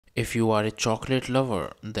If you are a chocolate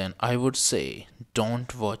lover, then I would say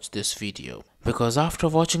don't watch this video. Because after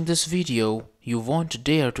watching this video, you won't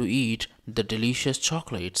dare to eat the delicious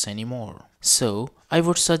chocolates anymore. So, I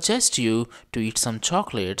would suggest you to eat some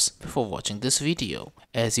chocolates before watching this video,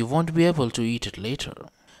 as you won't be able to eat it later.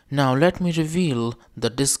 Now let me reveal the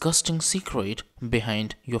disgusting secret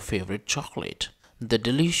behind your favorite chocolate. The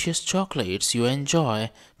delicious chocolates you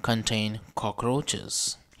enjoy contain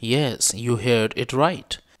cockroaches. Yes, you heard it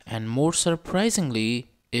right. And more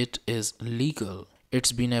surprisingly, it is legal.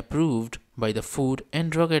 It's been approved by the Food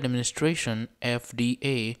and Drug Administration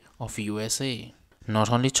 (FDA) of USA.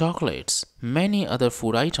 Not only chocolates, many other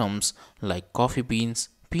food items like coffee beans,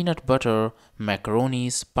 peanut butter,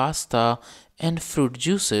 macaronis, pasta, and fruit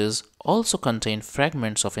juices also contain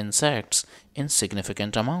fragments of insects in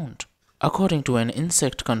significant amount. According to an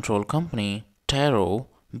insect control company, Taro,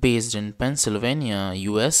 based in Pennsylvania,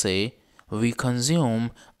 USA, we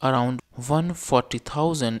consume around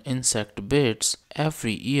 140,000 insect bits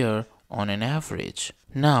every year on an average.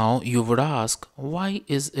 Now you would ask, why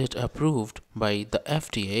is it approved by the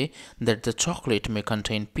FDA that the chocolate may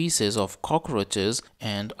contain pieces of cockroaches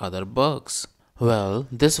and other bugs? Well,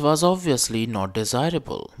 this was obviously not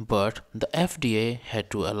desirable, but the FDA had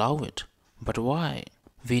to allow it. But why?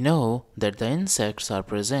 We know that the insects are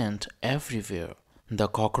present everywhere. The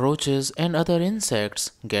cockroaches and other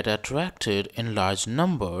insects get attracted in large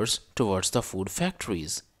numbers towards the food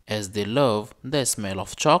factories, as they love the smell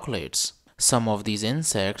of chocolates. Some of these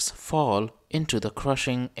insects fall into the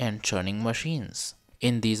crushing and churning machines.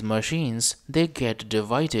 In these machines, they get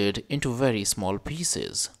divided into very small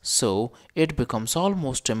pieces, so it becomes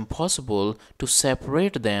almost impossible to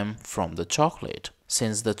separate them from the chocolate.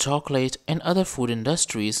 Since the chocolate and other food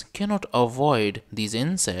industries cannot avoid these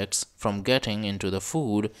insects from getting into the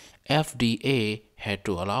food, FDA had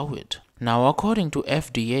to allow it. Now, according to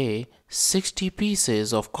FDA, 60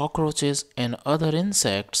 pieces of cockroaches and other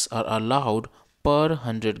insects are allowed per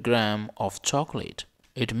 100 gram of chocolate.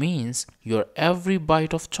 It means your every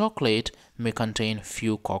bite of chocolate may contain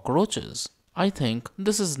few cockroaches. I think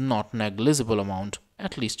this is not negligible amount,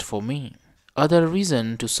 at least for me. Other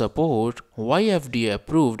reason to support why FDA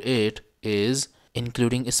approved it is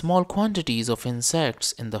including small quantities of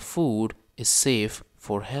insects in the food is safe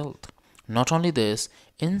for health. Not only this,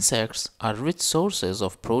 insects are rich sources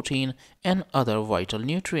of protein and other vital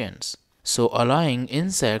nutrients. So allowing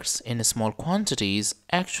insects in small quantities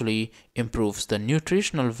actually improves the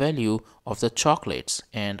nutritional value of the chocolates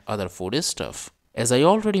and other food stuff. As I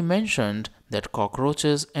already mentioned that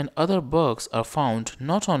cockroaches and other bugs are found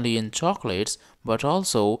not only in chocolates but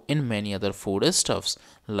also in many other foodstuffs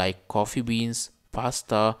like coffee beans,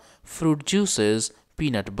 pasta, fruit juices,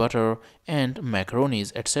 peanut butter, and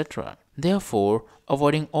macaronis, etc. Therefore,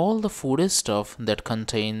 avoiding all the foodstuff that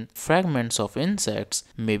contain fragments of insects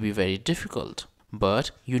may be very difficult.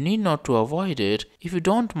 But you need not to avoid it if you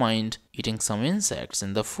don't mind eating some insects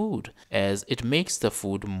in the food, as it makes the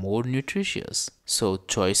food more nutritious. So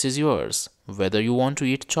choice is yours, whether you want to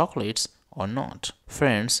eat chocolates or not.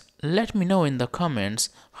 Friends, let me know in the comments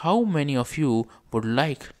how many of you would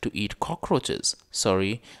like to eat cockroaches.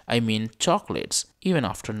 Sorry, I mean chocolates, even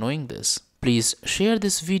after knowing this. Please share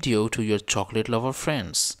this video to your chocolate lover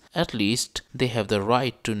friends. At least they have the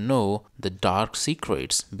right to know the dark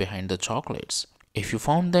secrets behind the chocolates. If you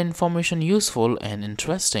found the information useful and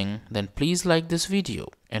interesting, then please like this video.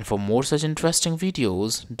 And for more such interesting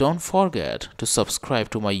videos, don't forget to subscribe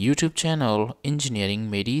to my YouTube channel Engineering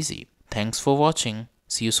Made Easy. Thanks for watching.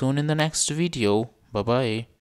 See you soon in the next video. Bye bye.